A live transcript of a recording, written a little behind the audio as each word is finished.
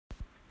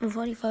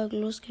Bevor die Folge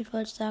losgeht,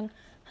 wollte ich sagen,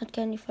 hört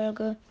gerne die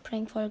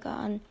Prank-Folge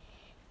an.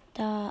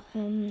 Da,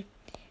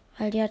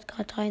 weil die hat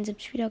gerade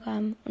 73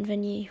 Wiedergaben und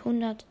wenn die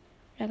 100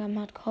 Wiedergaben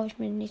hat, kaufe ich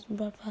mir den nächsten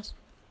Brawl Pass.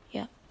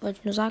 Ja, wollte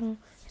ich nur sagen.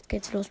 Jetzt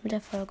geht's los mit der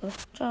Folge.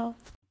 Ciao.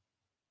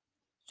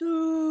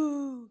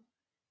 So,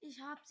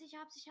 ich hab's.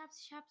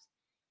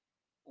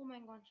 Oh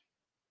mein Gott.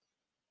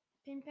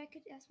 Pin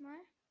Packet erstmal.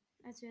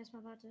 Also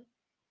erstmal warte.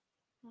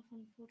 Mal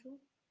von Foto.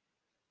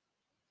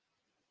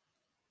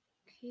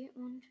 Okay,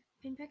 und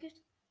Pin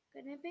Packet.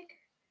 Epic.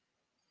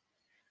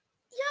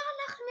 Ja,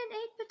 lachenden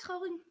 8-Bit,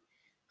 traurigen.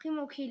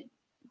 Prima, okay.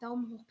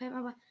 Daumen hoch, Pam,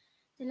 aber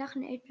der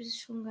lachende 8-Bit ist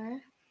schon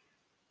geil.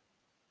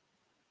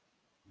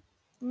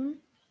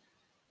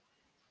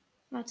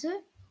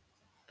 Warte.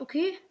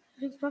 Okay,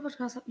 Rick's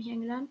Podcast hat mich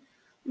eingeladen.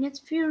 Und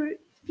jetzt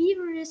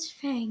Furious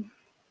Fang.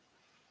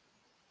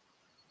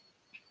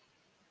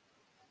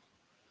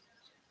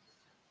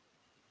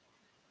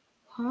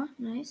 Ha,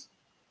 nice.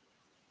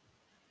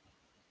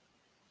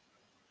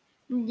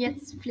 Und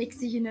jetzt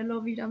flex ich in der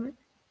Lobby damit.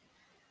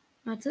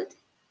 Wartet.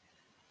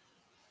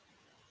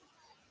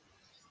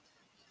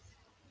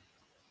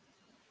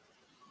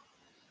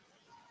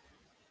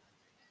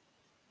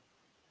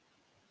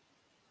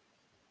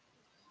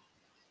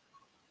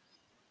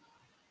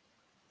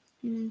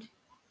 Und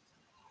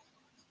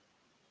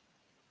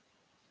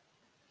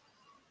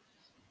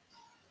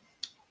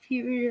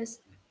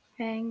Furious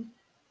Fang.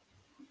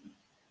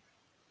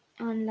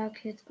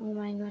 Unlocked. Oh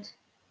mein Gott.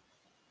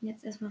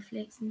 Jetzt erstmal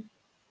flexen.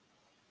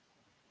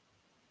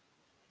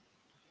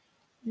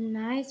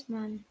 Nice,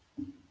 Mann.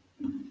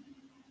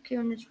 Okay,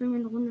 und jetzt spielen wir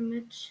eine Runde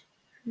mit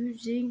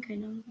Hüseyin,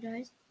 keine Ahnung, wie der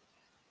heißt.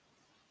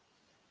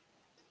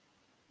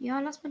 Ja,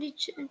 lass mal die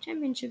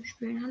Championship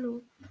spielen.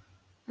 Hallo.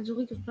 Also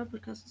Rico's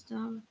Podcast ist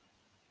da.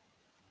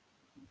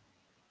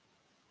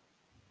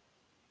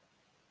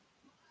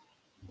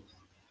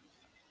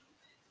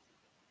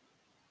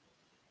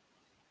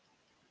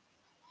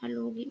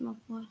 Hallo, geht mal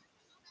vor.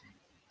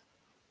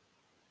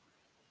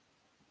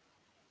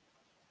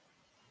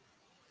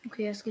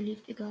 Okay, er ist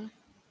geliebt, egal.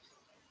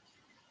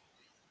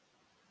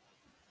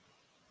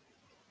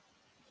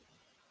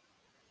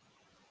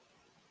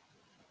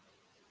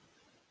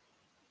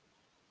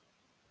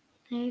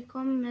 Hey,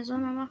 komm, wer soll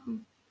mal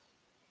machen?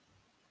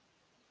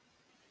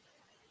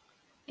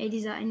 Ey,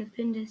 dieser eine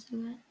Pin, der ist so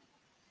geil.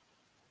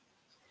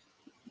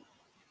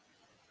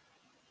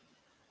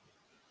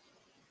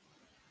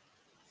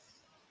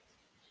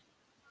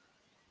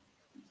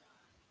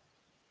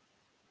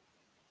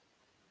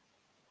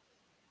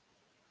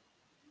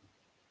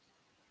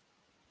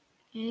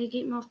 Hey,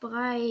 geht mal auf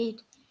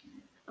bereit.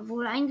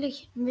 Obwohl,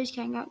 eigentlich will ich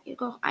kein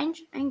auch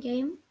ein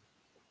Game.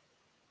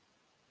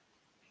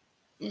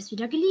 Er ist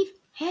wieder geliebt.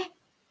 Hä?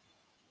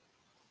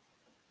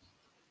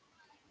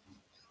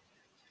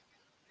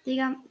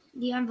 Digga,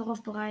 die einfach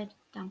auf bereit.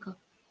 Danke.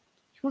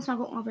 Ich muss mal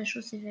gucken, ob er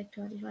Schusseffekt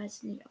hat. Ich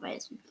weiß nicht, aber er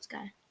ist übelst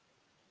geil.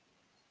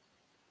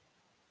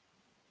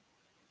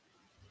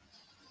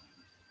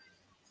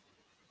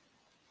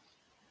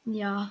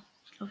 Ja,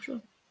 ich glaube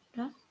schon.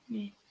 Oder?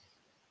 Nee.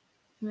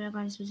 Bin mir da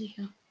gar nicht so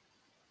sicher.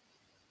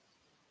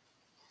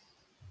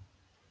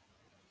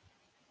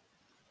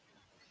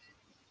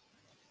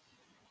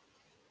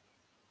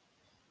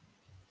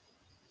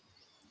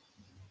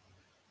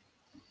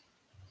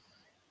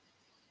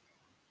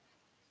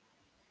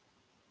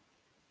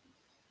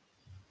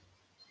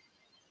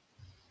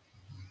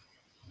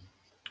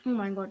 Oh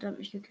mein Gott, der hat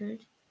mich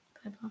gekillt.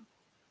 Piper.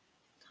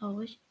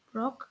 Traurig.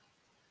 Brock.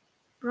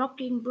 Brock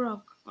gegen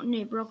Brock. Oh,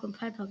 nee, Brock und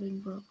Piper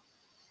gegen Brock.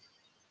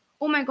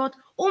 Oh mein Gott,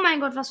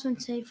 was für ein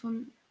Save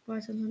von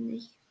Bryson und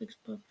ich. Rick's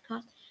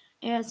Podcast.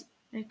 Er ist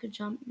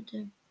weggejumpt mit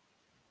dem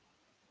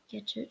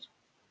Gadget.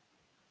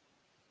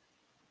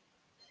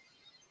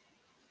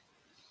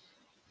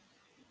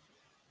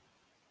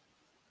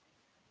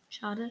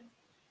 Schade.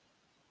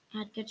 Er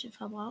hat Gadget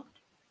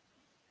verbraucht.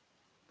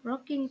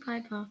 Brock gegen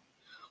Piper.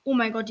 Oh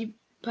mein Gott, die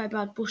Piper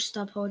hat Bush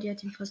Star Power. Die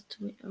hat ihn fast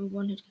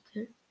One-Hit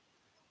gekillt.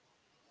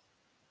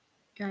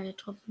 Geile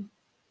Tropfen.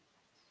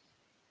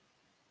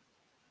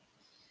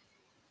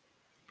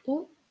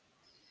 Oh.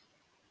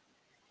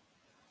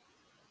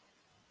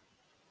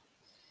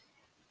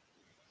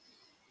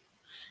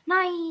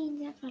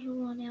 Nein, er hat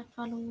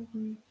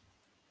verloren.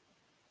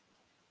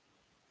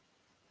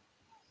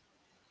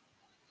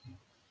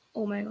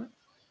 Oh mein Gott.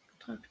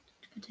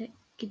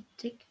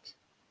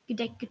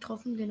 Gedeckt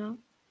getroffen, genau.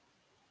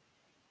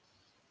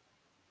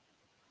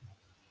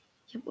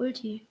 Ich hab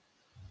Ulti.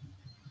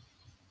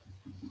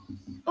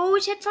 Oh,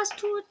 ich hätte fast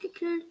tot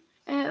gekillt.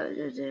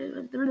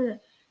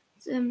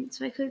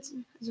 Zwei Kills,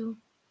 also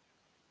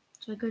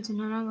 2 Kills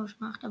hintereinander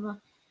gemacht,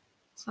 aber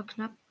es war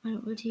knapp.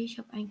 Meine Ulti, ich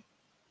habe einen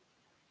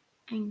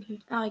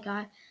Kill. Ah,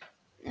 egal.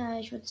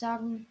 Ich würde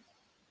sagen,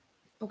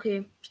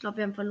 okay, ich glaube,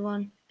 wir haben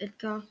verloren.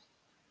 Edgar.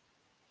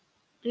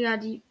 Digga,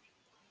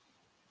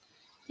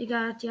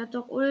 die hat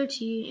doch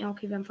Ulti. Ja,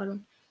 okay, wir haben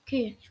verloren.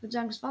 Okay, ich würde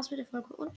sagen, das war's mit der Folge und